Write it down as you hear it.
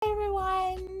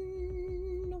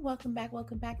welcome back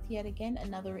to yet again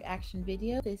another reaction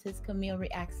video. This is Camille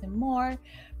Reacts and More,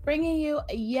 bringing you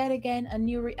yet again a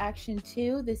new reaction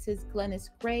to. This is Glennis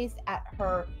Grace at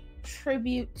her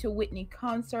tribute to Whitney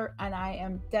concert, and I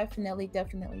am definitely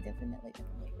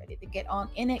ready to get on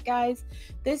in it, guys.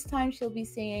 This time she'll be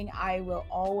singing "I Will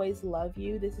Always Love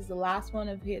You." This is the last one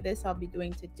of this I'll be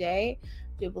doing today.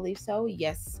 Do you believe so?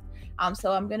 Yes.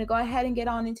 So I'm gonna go ahead and get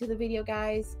on into the video,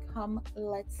 guys. Come,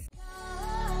 let's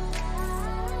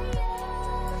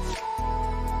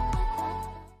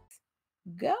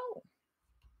go.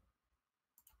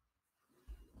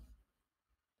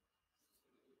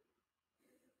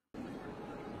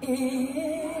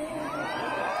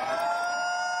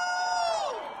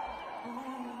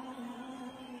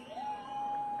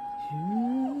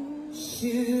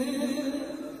 Should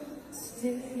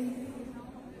stay.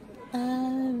 I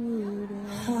would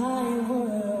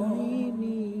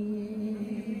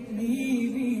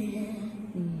leave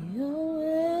your way.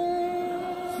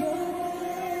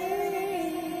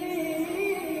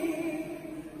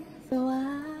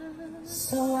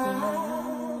 So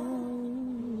I'll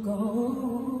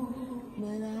go,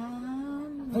 but I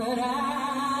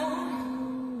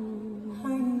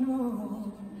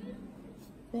know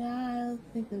that I'll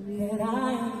think of you,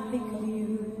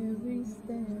 every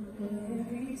step.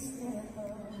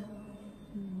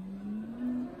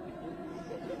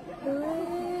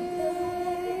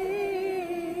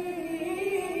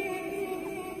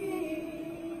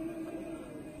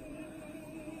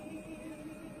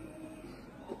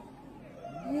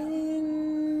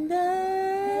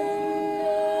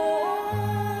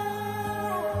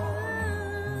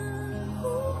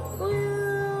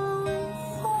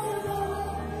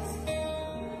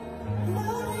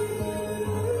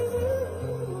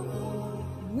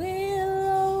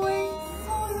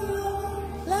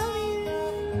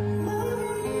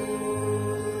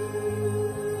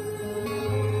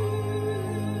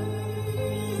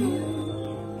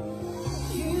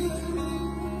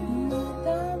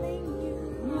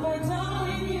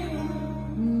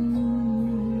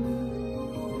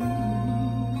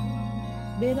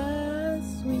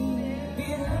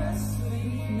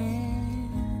 bittersweet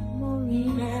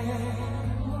memory.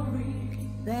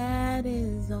 That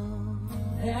is all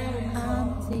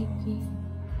I'm taking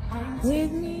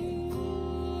with me.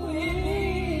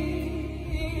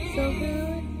 So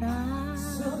goodbye.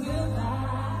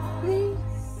 Please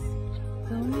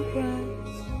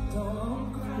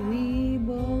don't cry. We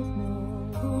both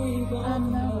know I'm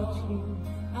not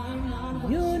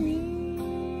what you need.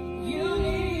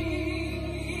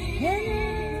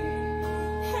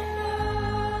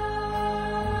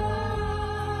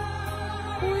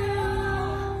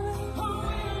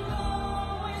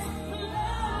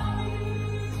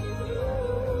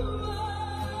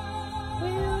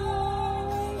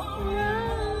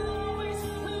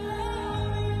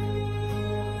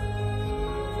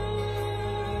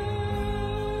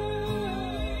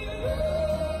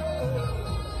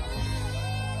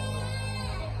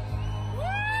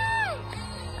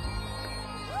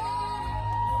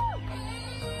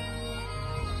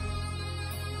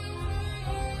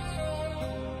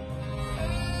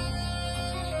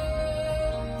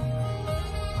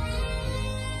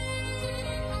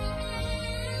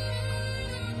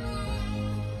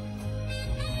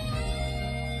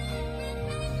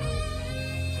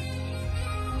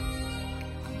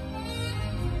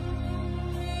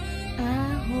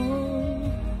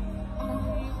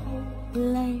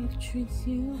 Life treats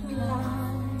you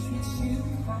kind,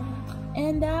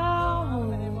 and I'll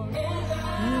hold you.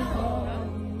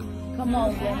 Come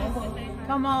on, Glennis.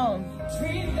 Come on.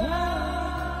 And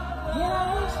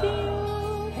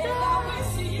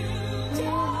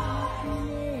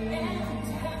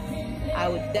I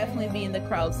would definitely be in the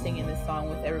crowd singing this song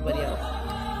with everybody else.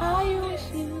 I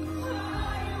wish you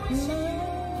love.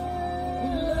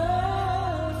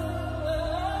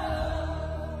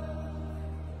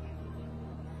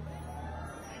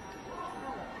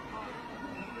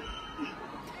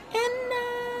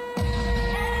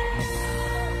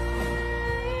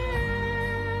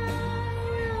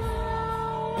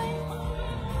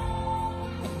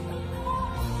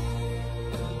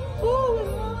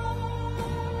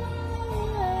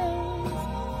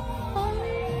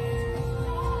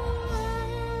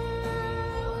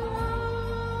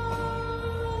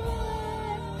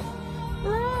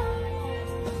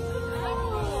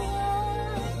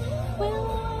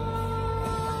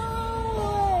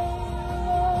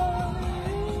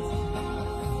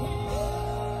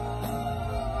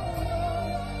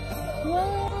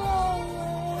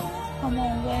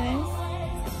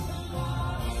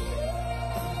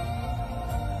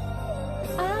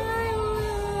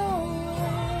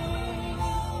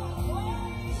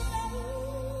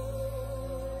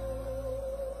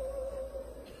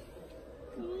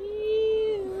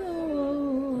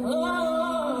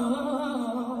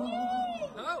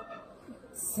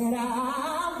 said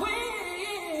I will.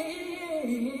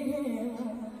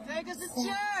 Take us to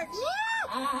church.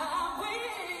 I will.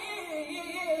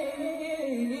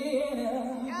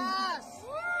 Yes.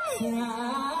 Said I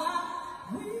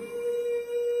will.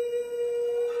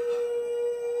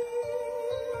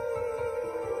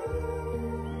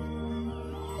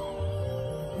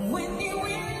 When you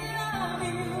will love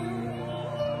you,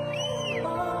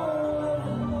 all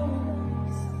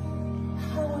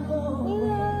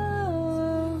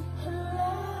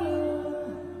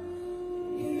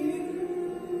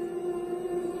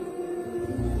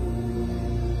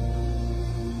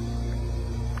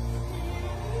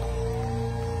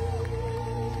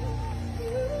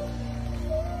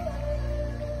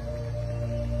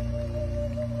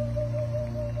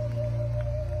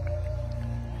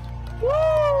Woo!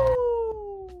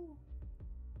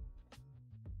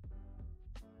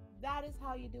 That is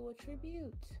how you do a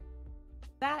tribute.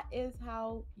 That is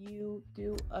how you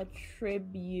do a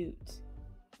tribute.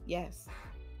 Yes.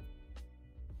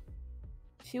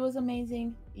 She was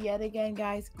amazing. Yet again,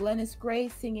 guys, Glennis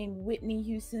Grace singing Whitney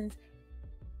Houston's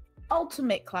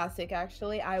ultimate classic,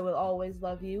 actually, I Will Always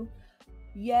Love You.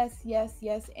 Yes, yes,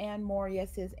 yes, and more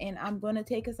yeses. And I'm going to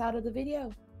take us out of the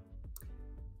video.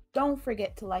 Don't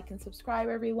forget to like and subscribe,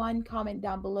 everyone. Comment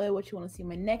down below what you want to see in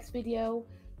my next video.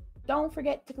 Don't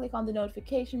forget to click on the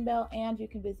notification bell, and you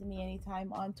can visit me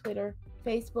anytime on Twitter,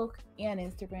 Facebook, and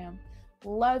Instagram.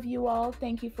 Love you all.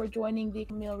 Thank you for joining the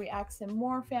Camille Reacts and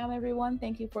More fam, everyone.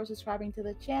 Thank you for subscribing to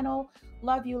the channel.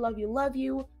 Love you, love you, love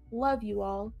you. Love you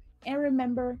all. And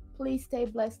remember, please stay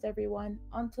blessed, everyone.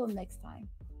 Until next time.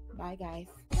 Bye,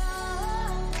 guys.